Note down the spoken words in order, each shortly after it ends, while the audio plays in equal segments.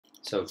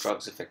So,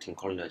 drugs affecting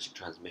cholinergic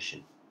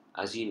transmission.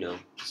 As you know,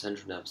 the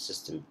central nervous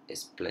system is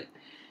split.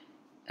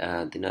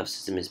 The nervous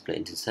system is split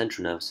into the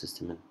central nervous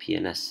system and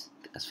PNS.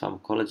 As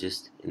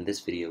pharmacologists, in this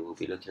video, we'll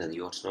be looking at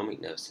the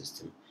autonomic nervous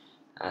system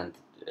and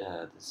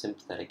the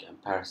sympathetic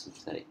and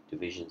parasympathetic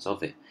divisions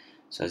of it.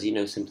 So, as you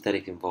know,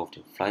 sympathetic involved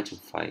in flight and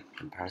fight,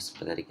 and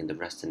parasympathetic in the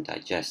rest and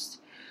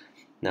digest.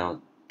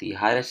 Now, the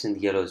highlighted in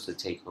the yellow is the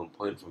take-home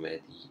point from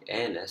it. The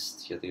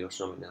ANS, the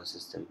autonomic nervous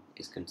system,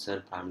 is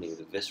concerned primarily with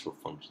the visceral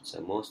function.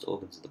 So most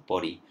organs of the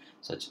body,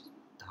 such as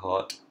the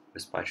heart,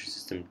 respiratory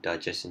system,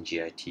 digestion,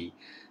 GIT,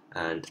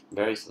 and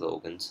various other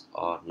organs,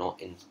 are not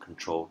in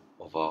control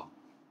of our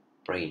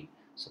brain.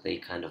 So they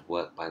kind of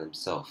work by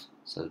themselves.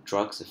 So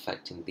drugs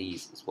affecting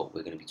these is what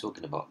we're going to be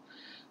talking about.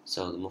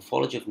 So the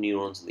morphology of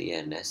neurons in the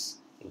ANS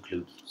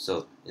includes,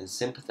 so in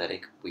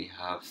sympathetic we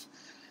have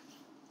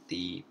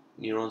the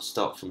neurons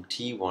start from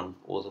T1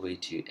 all the way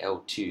to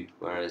L2,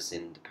 whereas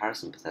in the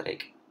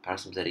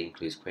parasympathetic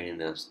includes cranial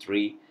nerves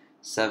 3,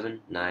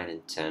 7, 9,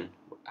 and 10,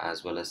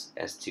 as well as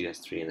S2,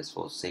 S3, and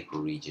S4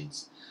 sacral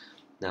regions.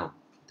 Now,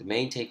 the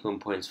main take-home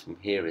points from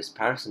here is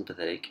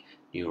parasympathetic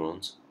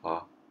neurons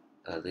are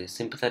the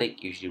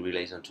sympathetic usually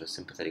relays onto a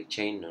sympathetic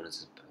chain known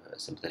as a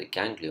sympathetic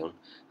ganglion,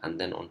 and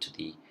then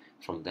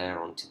from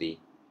there onto the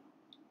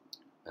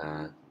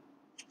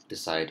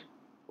side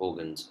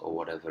organs or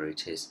whatever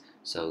it is.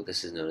 So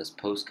this is known as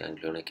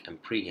postganglionic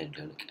and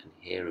preganglionic, and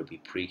here it will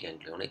be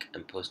preganglionic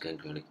and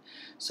postganglionic.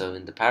 So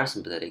in the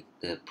parasympathetic,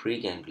 the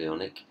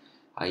preganglionic,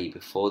 i.e.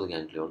 before the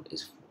ganglion,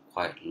 is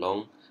quite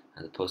long,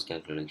 and the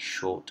postganglionic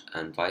short,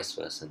 and vice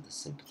versa in the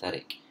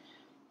sympathetic.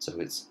 So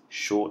it's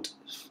short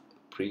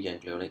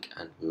preganglionic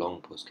and long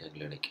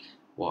postganglionic.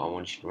 What I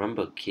want you to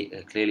remember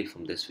clearly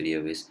from this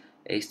video is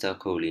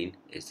Acetylcholine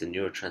is the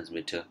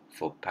neurotransmitter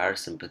for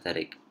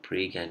parasympathetic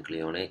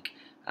preganglionic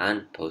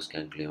and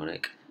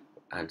postganglionic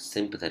and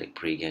sympathetic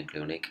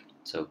preganglionic.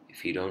 So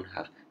if you don't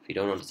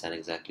understand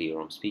exactly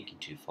or I'm speaking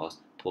too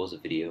fast, pause the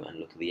video and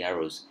look at the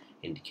arrows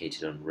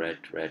indicated on red,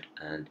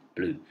 and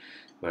blue.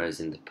 Whereas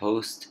in the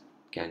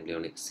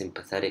postganglionic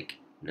sympathetic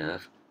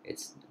nerve,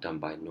 it's done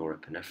by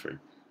norepinephrine.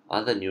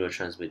 Other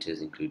neurotransmitters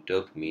include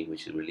dopamine,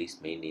 which is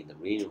released mainly in the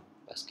renal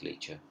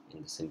vasculature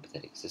in the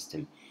sympathetic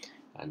system,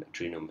 and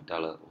adrenal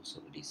medulla also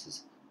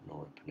releases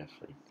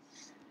norepinephrine.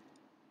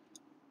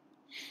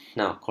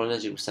 Now,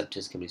 cholinergic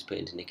receptors can be split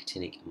into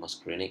nicotinic and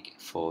muscarinic.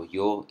 For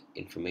your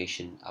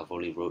information, I've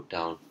already wrote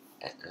down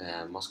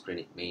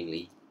muscarinic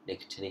mainly.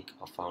 Nicotinic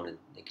are found in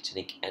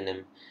nicotinic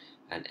NM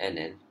and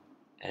NN.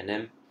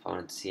 NM found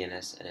in the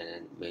CNS and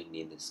NN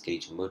mainly in the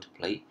skeletal motor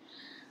plate.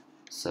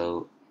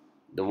 So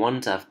the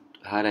ones I've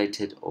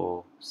highlighted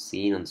or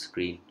seen on the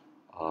screen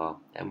are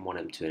M1,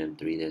 M2, and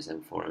M3. There's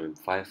M4 and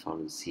M5 found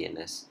in the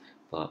CNS,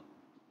 but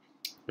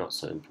not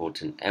so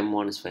important.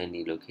 M1 is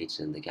mainly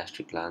located in the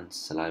gastric glands,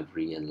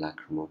 salivary and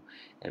lacrimal.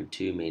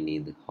 M2 mainly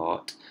in the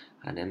heart,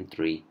 and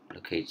M3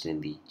 located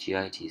in the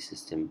GIT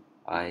system,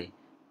 eye,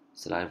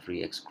 salivary,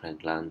 exocrine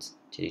glands,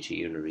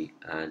 genitourinary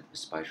and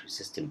respiratory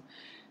system.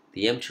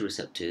 The M2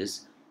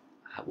 receptors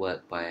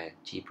work by a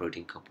G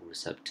protein coupled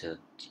receptor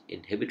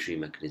inhibitory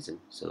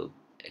mechanism, so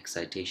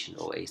excitation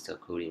or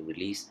acetylcholine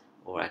release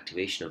or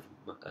activation of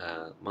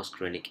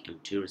muscarinic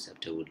M2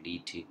 receptor would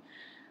lead to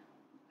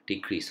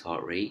decreased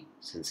heart rate,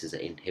 since it's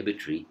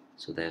inhibitory,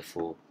 so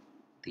therefore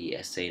the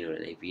SA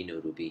node and AV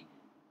node will be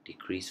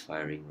decreased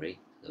firing rate,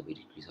 there will be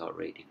decreased heart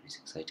rate,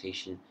 decreased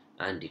excitation,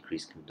 and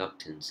decreased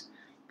conductance.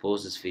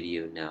 Pause this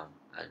video now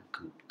and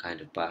kind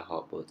of by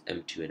heart both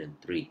M2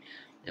 and M3.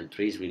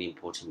 M3 is really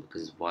important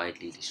because it's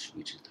widely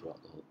distributed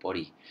throughout the whole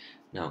body.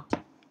 Now,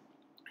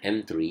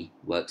 M3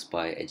 works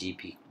by a G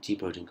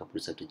protein coupled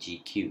receptor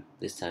GQ.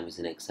 This time is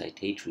an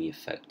excitatory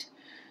effect.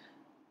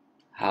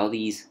 How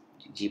these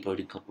G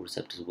protein coupled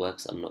receptors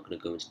works, I'm not going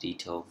to go into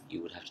detail.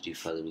 You would have to do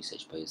further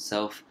research by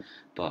yourself.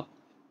 But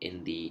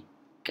in the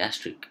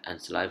gastric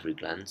and salivary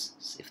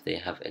glands, if they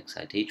have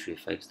excitatory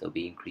effects, there'll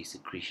be increased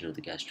secretion of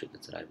the gastric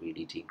and salivary,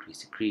 leading to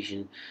increased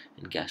secretion.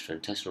 In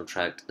gastrointestinal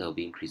tract, there'll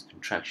be increased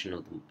contraction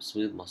of the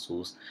smooth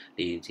muscles,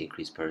 leading to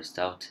increased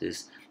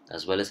peristalsis,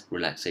 as well as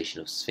relaxation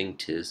of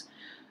sphincters,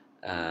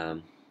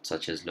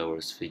 such as lower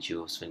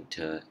esophageal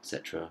sphincter,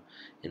 etc.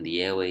 In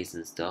the airways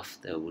and stuff,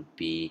 there would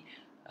be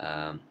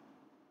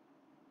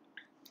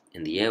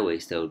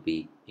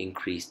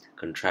increased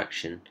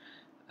contraction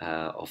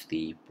of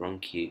the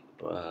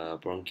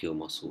bronchial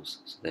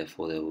muscles, so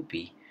therefore there will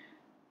be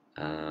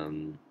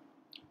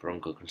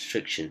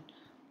bronchoconstriction.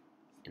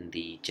 In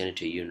the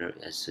genitourinary,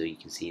 as so you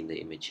can see in the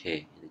image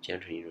here, in the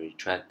genitourinary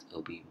tract, there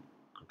will be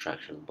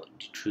contraction of the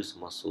detrusor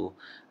muscle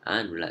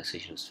and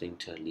relaxation of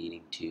sphincter,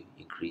 leading to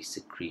increased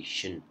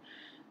secretion.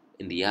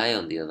 In the eye,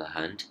 on the other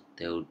hand,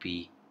 there will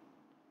be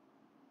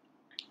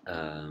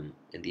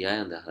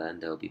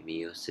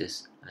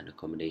meiosis and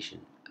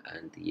accommodation,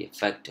 and the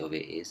effect of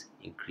it is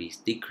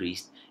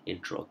decreased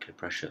intraocular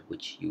pressure,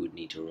 which you would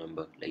need to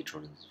remember later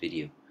on in this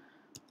video.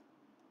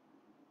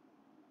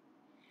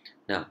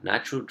 Now,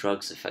 natural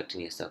drugs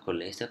affecting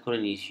acetylcholine.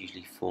 Acetylcholine is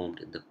usually formed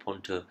in the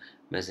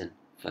pontomesenteric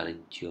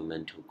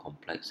phalangomental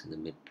complex in the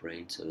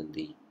midbrain, so in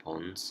the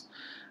pons.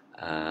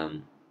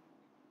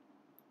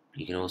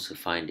 You can also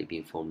find it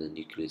being formed in the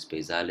nucleus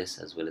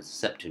basalis as well as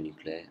the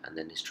septonuclear, and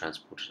then is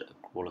transported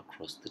all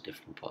across the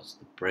different parts of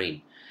the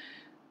brain.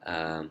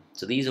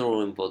 So these are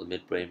all involved. The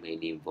midbrain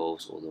mainly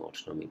involves all the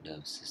autonomic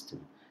nervous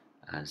system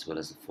as well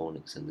as the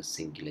fornix and the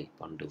cingulate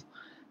bundle.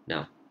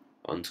 Now,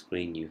 on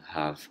screen you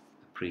have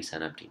a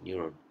presynaptic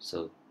neuron.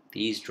 So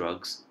these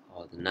drugs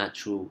are the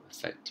natural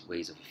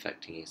ways of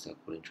affecting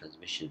acetylcholine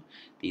transmission.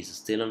 These are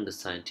still under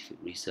scientific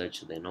research,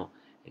 so they're not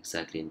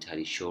exactly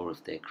entirely sure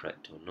if they're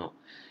correct or not.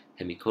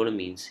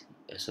 Hemicolamines,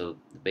 so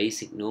the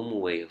basic normal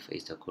way of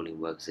acetylcholine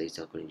works is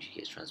acetylcholine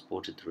gets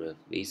transported through a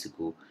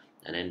vesicle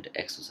and then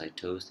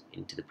exocytosed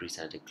into the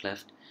presynaptic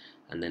cleft,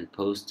 and then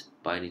post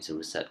binding to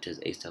receptors,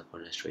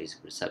 acetylcholinesterase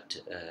receptor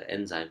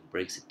enzyme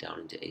breaks it down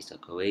into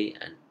acetyl-CoA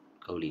and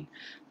choline.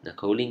 Now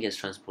choline gets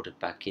transported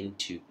back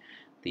into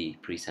the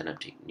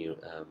presynaptic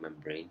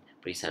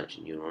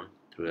neuron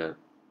through a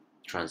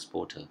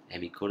transporter.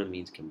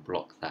 Hemicolamines can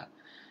block that.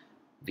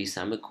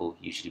 Visamicol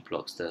usually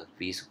blocks the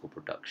vesicle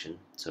production,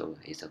 so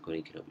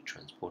acetylcholine cannot be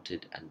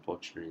transported, and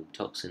botulinum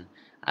toxin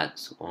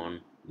acts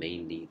on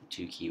mainly the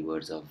two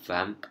keywords are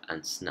VAMP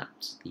and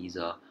SNAPs. These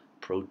are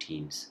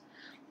proteins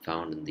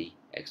found in the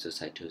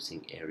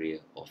exocytosing area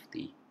of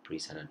the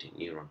presynaptic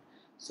neuron.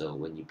 So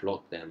when you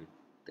block them,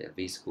 the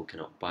vesicle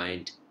cannot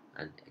bind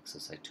and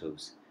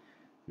exocytose.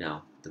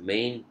 Now, the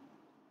main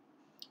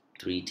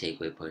three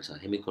takeaway points are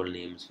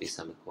hemicolamines,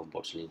 Visamicol, and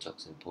botulinum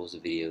toxin. Pause the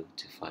video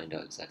to find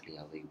out exactly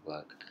how they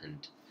work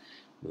and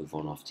move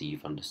on after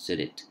you've understood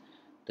it.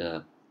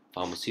 The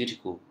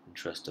pharmaceutical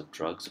interest of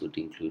drugs would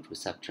include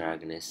receptor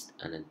agonists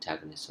and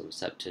antagonists. So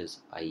receptors,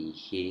 i.e.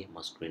 here,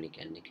 muscarinic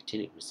and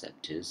nicotinic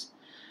receptors.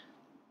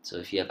 So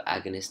if you have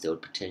agonists, they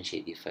would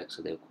potentiate the effects,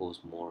 so they'll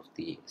cause more of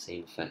the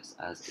same effects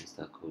as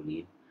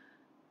acetylcholine.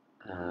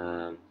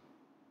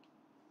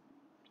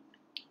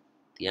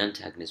 The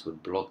antagonist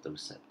would block the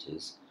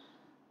receptors,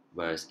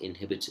 whereas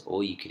inhibit,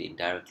 or you could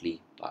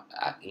indirectly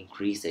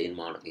increase the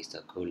amount of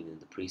acetylcholine in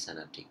the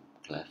presynaptic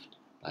cleft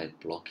by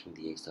blocking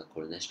the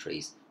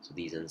acetylcholinesterase. So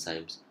these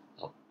enzymes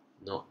are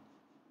not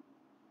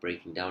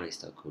breaking down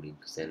acetylcholine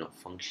because they're not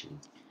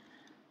functioning.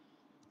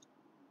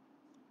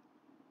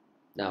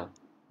 Now,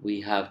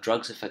 we have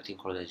drugs affecting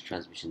cholinergic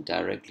transmission,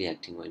 directly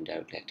acting or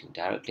indirectly acting.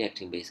 Directly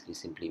acting basically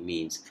simply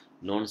means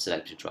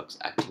non-selective drugs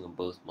acting on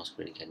both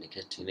muscarinic and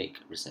nicotinic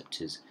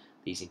receptors.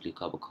 These include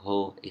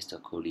Carbachol,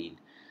 acetylcholine.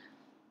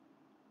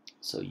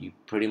 So you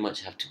pretty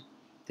much have to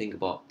think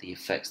about the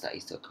effects that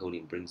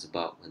acetylcholine brings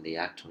about when they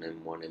act on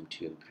M1,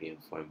 M2, M3,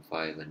 M4,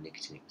 M5 and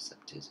nicotinic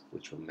receptors,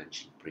 which were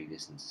mentioned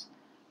previously in this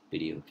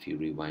video if you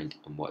rewind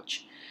and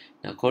watch.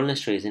 Now,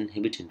 cholinesterase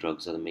inhibiting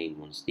drugs are the main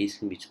ones. These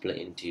can be split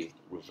into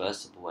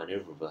reversible and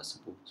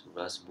irreversible. So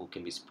reversible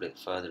can be split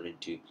further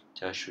into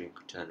tertiary and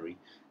quaternary.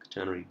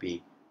 Quaternary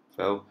being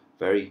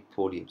very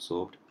poorly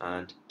absorbed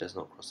and does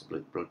not cross the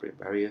blood-brain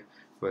barrier,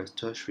 whereas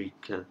tertiary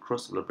can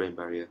cross the blood-brain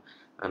barrier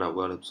and are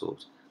well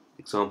absorbed.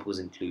 Examples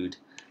include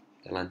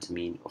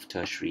Galantamine of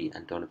tertiary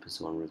and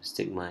Donepezil and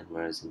Rivastigmine,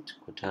 whereas in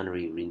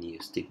quaternary,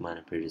 Neostigmine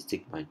and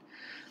Pyridostigmine.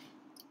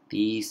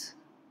 These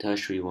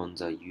tertiary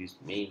ones are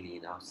used mainly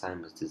in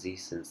Alzheimer's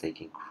disease since they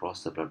can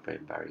cross the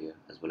blood-brain barrier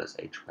as well as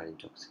atrial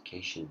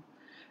intoxication.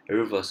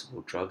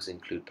 Irreversible drugs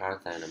include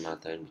parathion and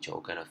methane, which are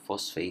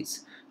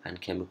organophosphates, and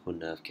chemical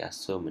nerve gas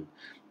soman.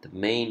 The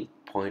main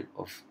point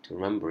to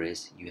remember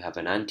is you have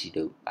an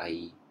antidote,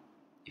 i.e.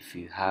 if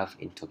you have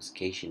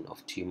intoxication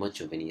of too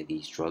much of any of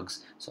these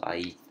drugs, so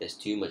i.e. there's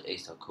too much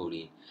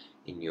acetylcholine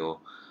in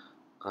your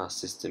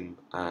system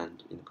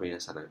and in the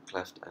presynaptic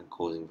cleft and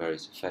causing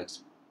various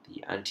effects,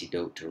 the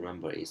antidote to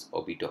remember is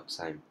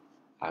obidoxime.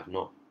 I've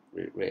not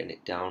written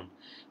it down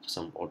for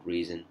some odd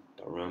reason,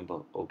 but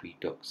remember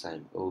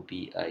obidoxime,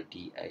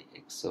 O-B-I-D-I-X-O-M-E,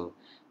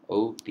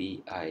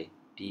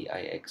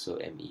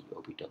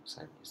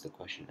 obidoxime is the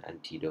question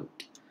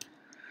antidote.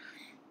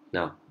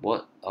 Now,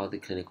 what are the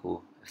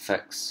clinical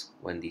effects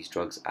when these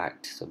drugs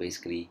act? So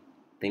basically,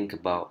 think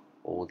about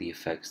all the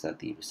effects that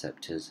the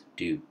receptors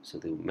do. So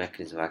the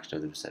mechanism of action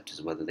of the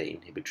receptors, whether they're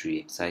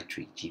inhibitory,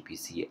 excitatory,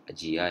 GPC,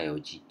 GI, or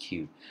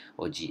GQ,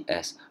 or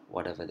GS,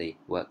 whatever they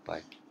work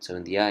by. So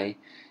in the eye,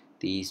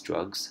 these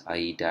drugs,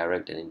 i.e.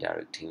 direct and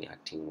indirect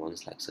acting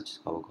ones, like such as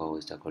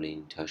Carbachol,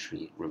 acetylcholine,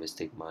 tertiary,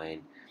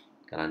 Rivastigmine,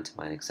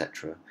 Galantamine,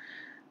 etc.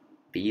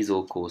 These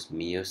all cause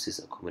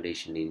meiosis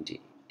accommodation leading to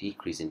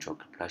decrease in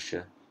intraocular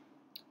pressure.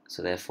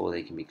 So therefore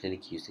they can be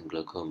clinically used in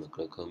glaucoma.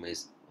 Glaucoma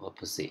is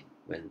opposite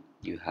when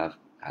you have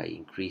high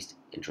increased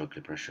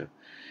intraocular pressure.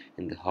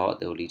 In the heart,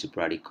 they will lead to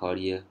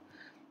bradycardia.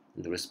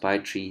 In the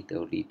respiratory, they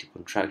will lead to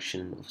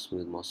contraction of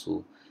smooth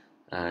muscle.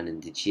 And in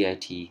the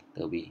GIT,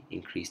 there will be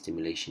increased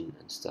stimulation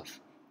and stuff.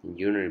 In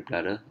urinary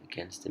bladder,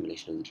 again,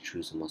 stimulation of the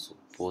detrusor muscle.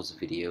 Pause the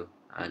video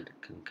and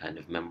can kind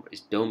of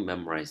don't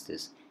memorize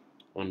this.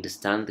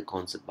 Understand the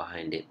concept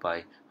behind it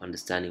by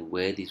understanding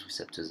where these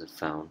receptors are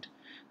found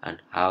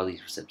and how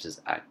these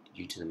receptors act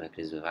due to the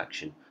mechanism of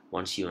action.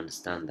 Once you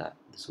understand that,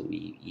 this will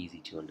be easy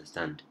to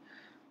understand.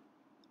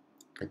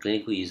 The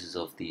clinical uses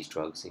of these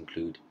drugs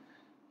include: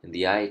 in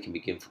the eye, it can be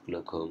given for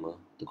glaucoma.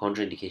 The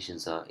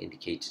contraindications are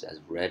indicated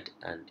as red,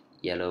 and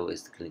yellow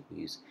is the clinical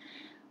use.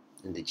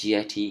 In the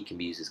GIT, it can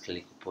be used as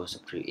clinical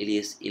postoperative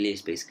ileus.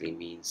 Ileus basically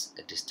means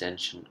a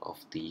distension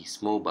of the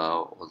small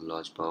bowel or the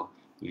large bowel,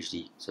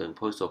 usually. So in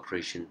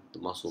post-operation, the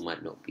muscle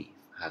might not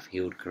have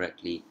healed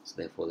correctly, so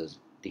therefore there's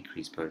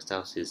decreased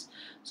peristalsis.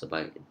 So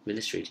by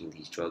administrating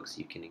these drugs,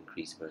 you can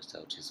increase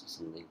peristalsis or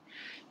something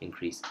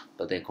increase,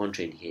 but they're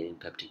contraindicated in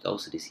peptic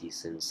ulcer disease,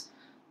 since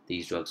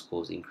these drugs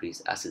cause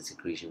increased acid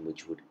secretion,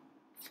 which would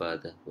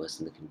further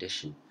worsen the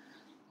condition.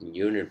 In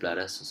urinary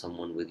bladder, so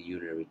someone with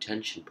urinary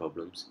retention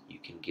problems, you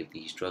can give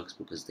these drugs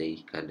because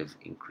they kind of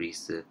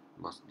increase the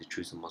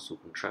detrusor muscle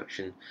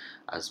contraction,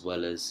 as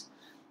well as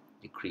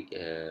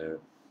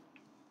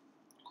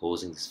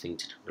causing the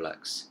sphincter to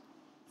relax,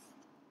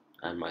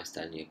 and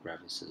myasthenia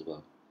gravis as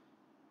well.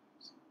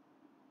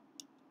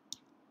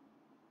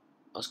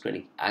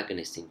 Muscarinic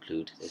agonists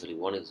include, there's only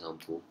one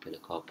example,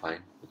 Pilocarpine,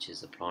 which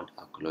is a plant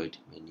alkaloid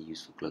mainly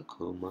used for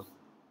glaucoma.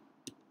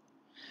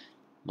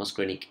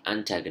 Muscarinic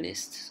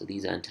antagonists, so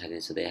these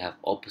antagonists, so they have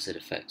opposite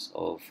effects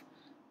of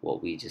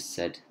what we just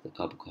said, the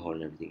Carbachol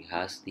and everything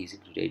has. These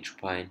include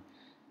atropine.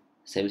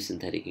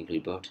 Semi-synthetic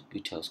include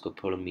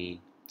butyrylscopolamine.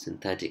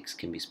 Synthetics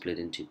can be split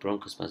into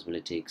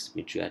bronchospasmolytics,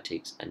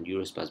 mydriatics, and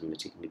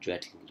urospasmolytics.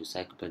 Mydriatics include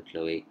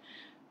cyclopentaloate,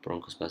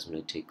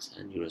 bronchospasmolytics,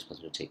 and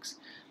urospasmolytics.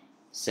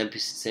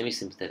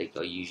 Semi-sympathetic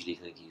are usually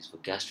used for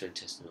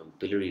gastrointestinal and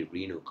biliary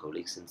renal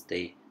colic. Since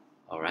they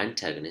are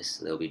antagonists,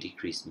 there will be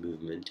decreased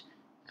movement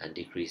and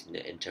decreased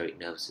enteric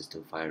nervous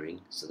system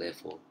firing, so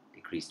therefore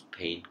decreased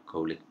pain.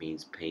 Colic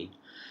means pain.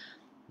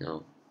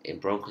 Now, in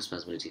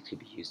bronchospasmolytics can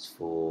be used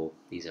for,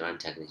 these are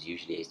antagonists,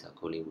 usually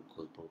acetylcholine would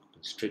cause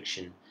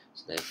bronchoconstriction,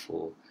 so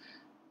therefore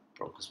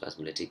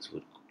bronchospasmolytics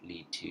would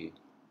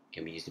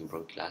can be used in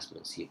bronchial asthma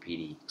and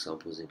COPD.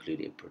 Examples include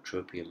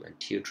ipratropium and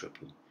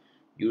tiotropium.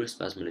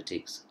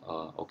 Urospasmolytics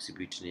are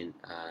oxybutynin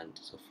and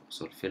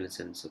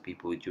sulfasalazine, so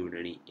people with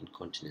urinary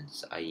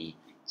incontinence, i.e.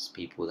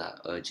 people that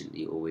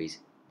urgently always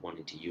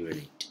wanting to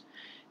urinate.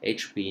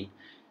 Atropine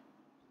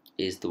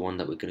is the one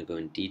that we're going to go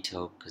in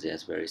detail because it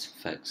has various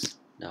effects.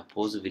 Now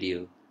pause the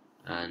video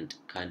and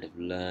kind of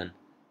learn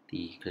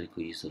the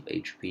clinical use of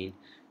atropine,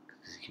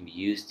 because it can be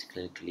used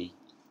clinically.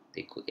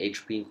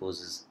 Atropine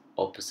causes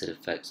opposite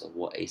effects of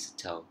what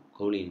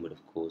acetylcholine would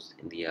have caused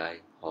in the eye,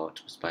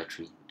 heart,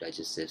 respiratory,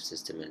 digestive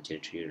system, and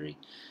genitourinary.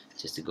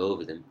 Just to go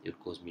over them, it would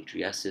cause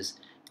mydriasis.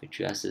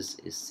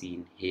 Mydriasis is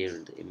seen here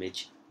in the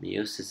image.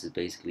 Meiosis is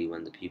basically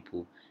when the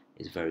pupil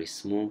is very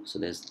small, so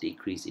there's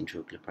decreased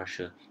intraocular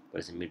pressure,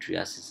 whereas in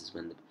mydriasis is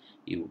when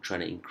you're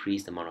trying to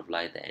increase the amount of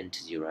light that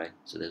enters your eye,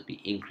 so there'll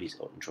be increased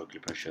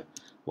intraocular pressure.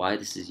 Why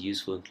this is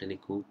useful in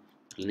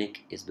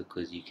clinic is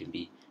because you can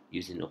be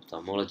used in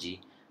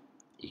ophthalmology.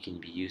 You can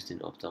be used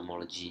in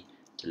ophthalmology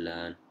to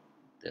learn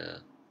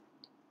the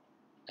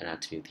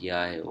anatomy of the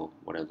eye or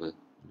whatever,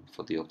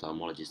 for the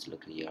ophthalmologist to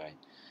look at your eye.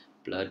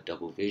 Blood,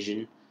 double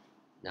vision.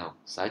 Now,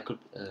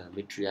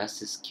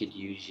 mydriasis could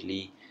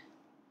usually,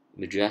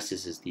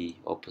 mydriasis is the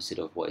opposite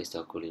of what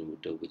acetylcholine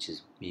would do, which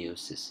is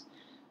meiosis.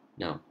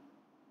 Now,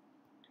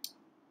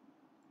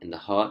 in the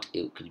heart,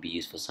 it could be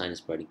used for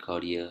sinus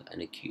bradycardia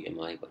and acute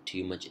MI, but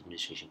too much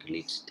administration can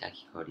lead to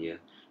tachycardia.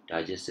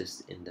 Digestive,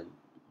 in the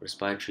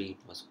respiratory,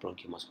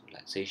 bronchial muscle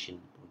relaxation,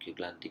 bronchial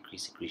gland,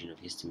 decreased secretion of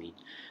histamine.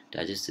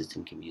 Digestive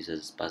system can be used as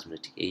a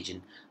spasmodic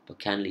agent, but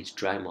can lead to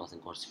dry mouth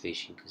and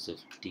constipation because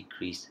of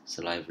decreased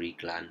salivary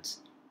glands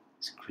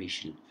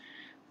secretion.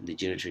 In the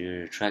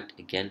genitourinary tract,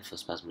 again for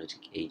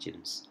spasmodic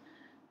agents.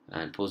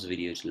 And pause the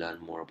video to learn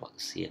more about the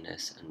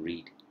CNS and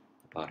read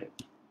about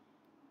it.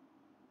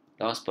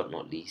 Last but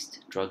not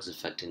least, drugs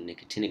affecting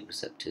nicotinic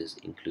receptors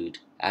include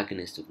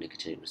agonists of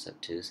nicotinic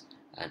receptors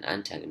and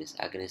antagonists.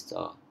 Agonists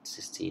are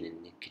cysteine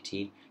and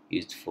nicotine,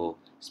 used for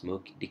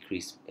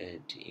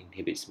to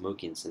inhibit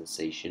smoking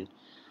sensation.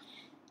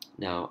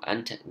 Now,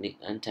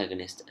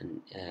 antagonists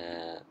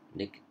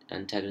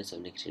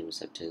of nicotine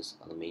receptors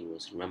are the main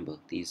ones to remember.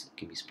 These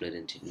can be split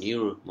into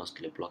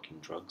neuromuscular blocking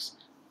drugs,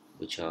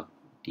 which are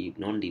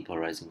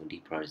non-depolarizing or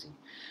depolarizing.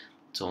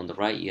 So on the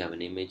right you have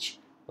an image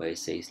where it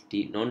says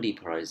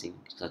non-depolarizing,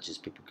 such as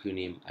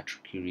pipocunium,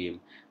 atrocurium.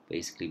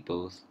 Basically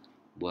both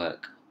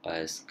work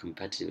as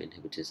competitive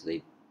inhibitors. So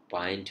they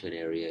bind to an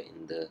area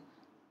in the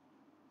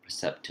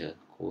receptor,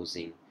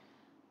 causing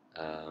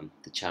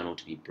the channel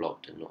to be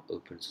blocked and not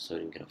open, so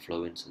sodium cannot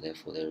flow in, so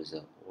therefore there is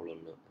a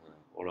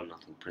all or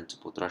nothing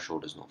principle.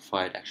 Threshold is not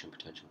fired, action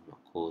potential is not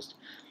caused.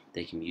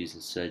 They can be used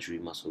in surgery,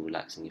 muscle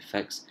relaxing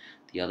effects.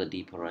 The other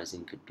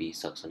depolarizing could be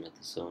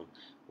succinylmethasone,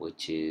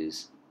 which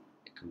is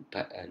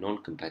a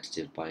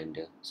non-competitive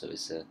binder, so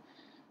it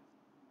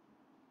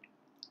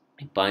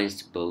binds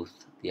to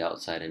both the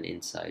outside and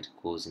inside,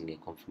 causing a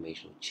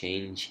conformational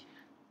change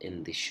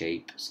in the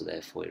shape, so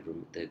therefore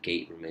the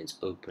gate remains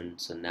open,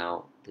 so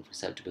now the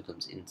receptor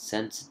becomes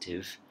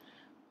insensitive,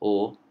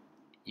 or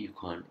you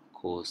can't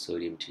cause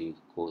sodium to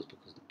cause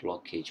because the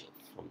blockage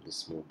from the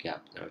small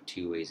gap. There are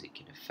two ways it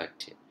can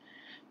affect it.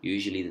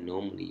 Usually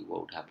normally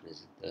what would happen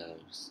is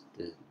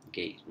the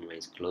gate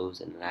remains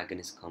closed, and an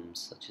agonist comes,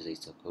 such as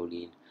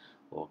acetylcholine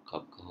or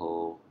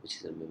Carbachol, which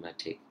is a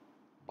mimetic,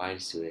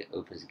 binds to it,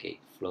 opens the gate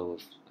flow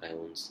of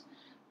ions,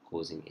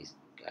 causing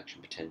a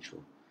action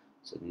potential.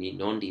 So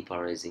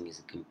non-depolarizing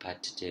is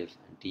competitive,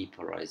 and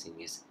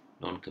depolarizing is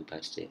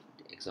non-competitive.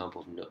 The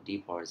example of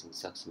depolarizing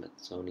is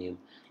succinylmethonium,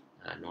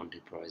 and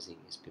non-depolarizing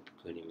is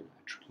pipoconium and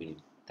atropine.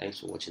 Thanks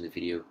for watching the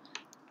video.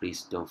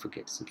 Please don't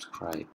forget to subscribe.